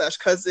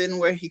brother/cousin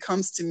where he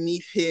comes to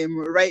meet him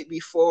right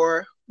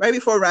before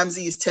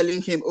Ramsey is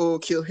telling him, oh,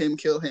 kill him.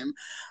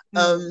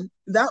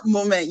 That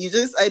moment,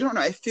 I don't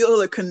know, I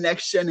feel a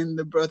connection in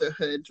the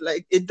brotherhood.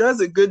 Like, it does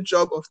a good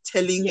job of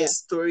telling a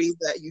story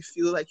that you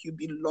feel like you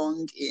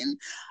belong in.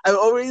 I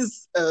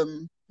always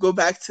go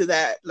back to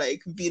that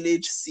like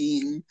village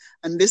scene,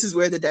 and this is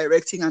where the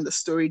directing and the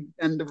story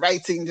and the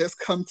writing just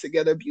come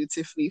together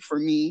beautifully for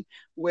me,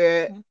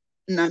 where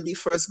Nandi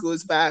first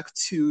goes back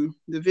to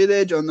the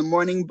village on the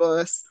morning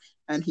bus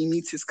and he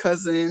meets his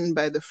cousin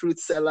by the fruit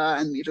cellar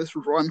and they just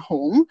run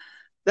home.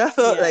 That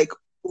felt like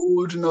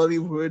old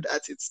Nollywood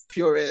at its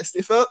purest.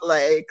 It felt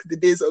like the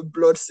days of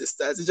Blood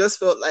Sisters. It just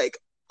felt like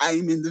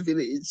I'm in the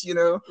village, you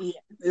know? Yeah.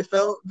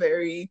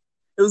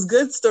 It was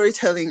good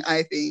storytelling,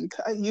 I think.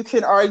 You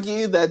can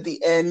argue that the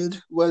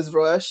end was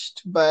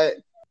rushed, but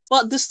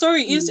the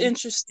story is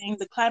interesting.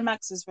 The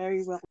climax is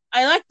very well.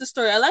 I like the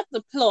story. I like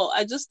the plot.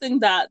 I just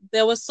think that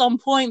there were some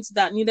points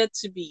that needed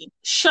to be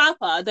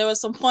sharper. There were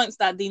some points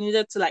that they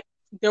needed to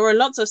there were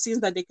lots of scenes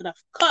that they could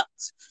have cut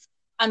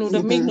and would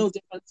have made no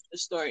difference to the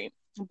story.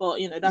 But,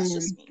 that's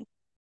just me.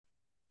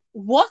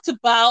 What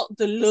about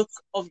the look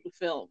of the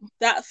film?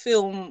 That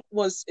film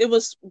was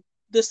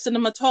the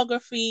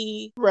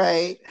cinematography.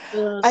 Right.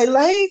 I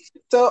liked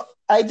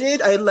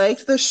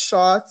the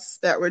shots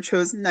that were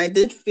chosen. I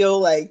did feel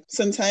like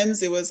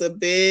sometimes it was a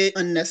bit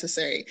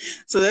unnecessary.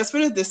 So let's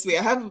put it this way.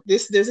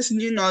 There's this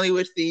new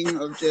Nollywood thing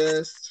of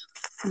just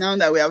now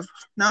that we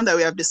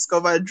have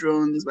discovered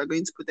drones, we're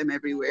going to put them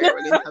everywhere.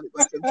 We're going to have a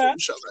bunch of drone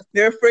shots.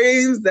 There are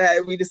frames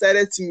that we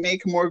decided to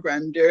make more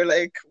grandeur.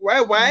 Like,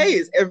 why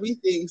is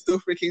everything so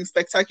freaking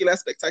spectacular?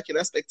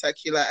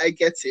 I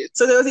get it.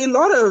 So there was a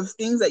lot of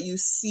things that you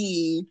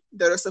see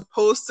that are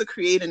supposed to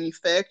create an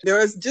effect. There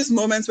was just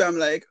moments where I'm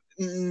like,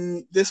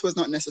 this was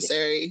not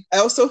necessary. I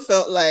also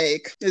felt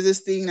like there's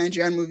this thing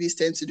Nigerian movies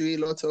tend to do a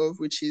lot of,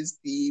 which is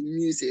the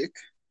music,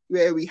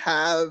 where we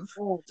have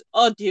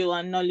audio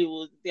and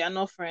Nollywood. They are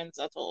not friends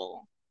at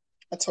all.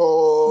 At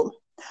all.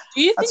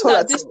 Do you think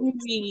that this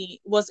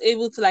movie was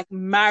able to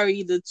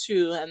marry the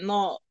two and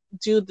not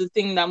do the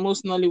thing that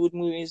most Nollywood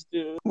movies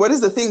do? What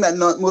is the thing that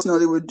most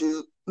Nollywood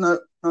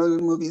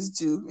movies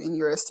do in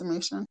your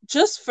estimation?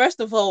 Just first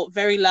of all,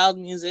 very loud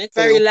music,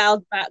 very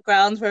loud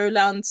backgrounds, very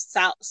loud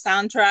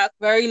soundtrack,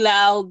 very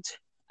loud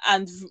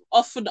and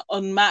often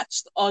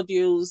unmatched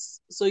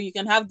audios, so you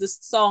can have this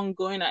song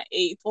going at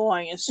 8:04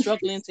 and you're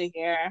struggling to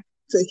hear.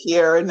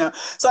 No.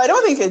 So I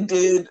don't think it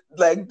did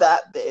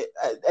that bit.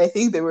 I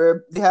think they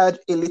had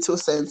a little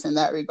sense in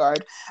that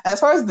regard. As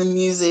far as the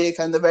music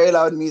and the very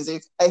loud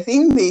music, I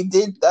think they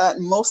did that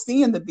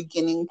mostly in the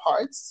beginning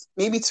parts,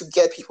 maybe to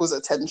get people's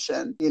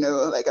attention,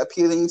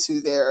 appealing to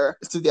their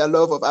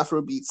love of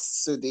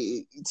Afrobeats,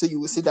 so you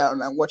will sit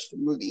down and watch the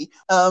movie.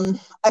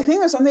 I think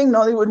there's something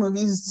Nollywood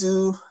movies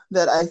do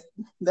that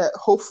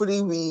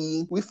hopefully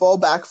we fall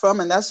back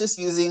from, and that's just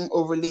using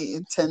overly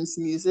intense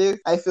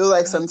music. I feel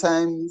like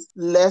sometimes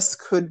less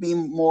could be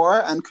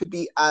more and could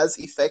be as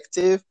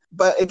effective.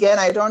 But again,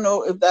 I don't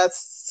know if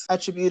that's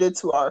attributed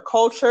to our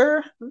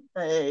culture,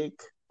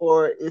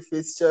 or if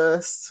it's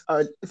just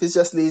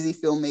lazy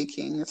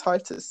filmmaking. It's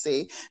hard to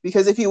say,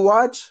 because if you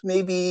watch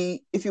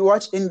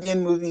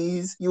Indian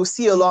movies, you'll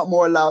see a lot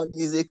more loud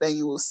music than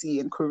you will see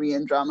in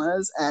Korean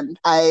dramas, and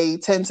I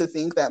tend to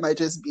think that might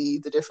just be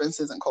the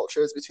differences in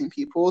cultures between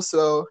people.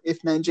 So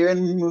if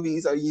Nigerian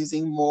movies are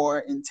using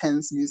more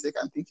intense music,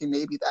 I'm thinking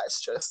maybe that's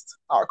just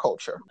our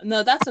culture.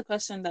 No, that's a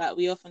question that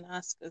we often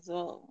ask as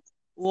well.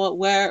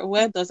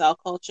 Where does our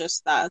culture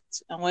start,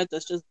 and where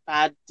does just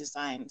bad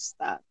design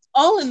start?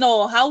 All in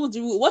all,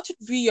 what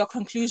would be your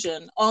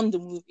conclusion on the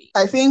movie?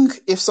 I think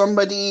if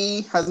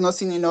somebody has not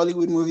seen a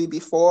Nollywood movie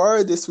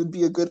before, this would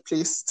be a good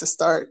place to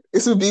start.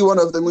 This would be one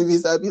of the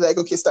movies that would be like,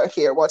 okay, start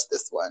here, watch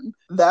this one.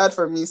 That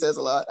for me says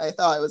a lot. I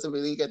thought it was a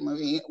really good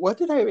movie. What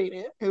did I rate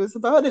it? It was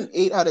about an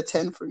 8 out of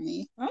 10 for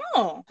me.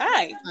 Oh,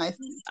 hi.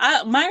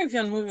 My review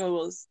on the movie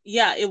was,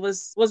 it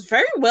was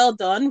very well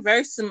done,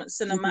 very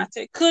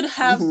cinematic. Could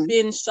have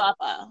been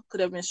sharper. Could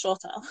have been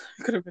shorter.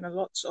 Could have been a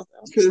lot shorter.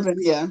 Could have been,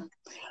 yeah.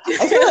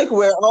 I feel like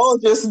we're all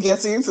just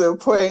getting to a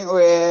point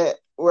where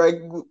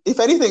if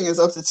anything is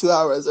up to 2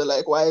 hours, we're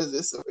like, why is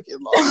this so freaking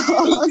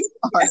long?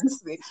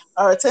 Honestly,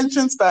 our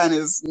attention span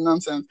is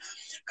nonsense.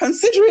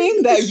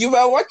 Considering that you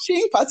were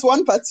watching part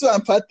 1, part 2,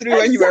 and part 3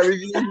 when you were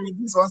reviewing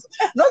these ones.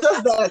 Not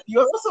just that,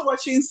 you're also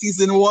watching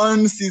season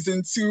 1,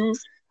 season 2.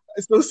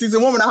 So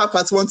season 1 will have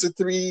part 1 to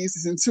 3,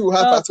 season 2 will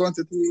have part 1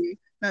 to 3.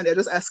 Now they're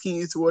just asking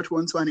you to watch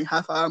 1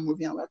 2.5 hour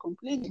movie and we're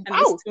complaining. And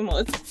it's too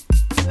much.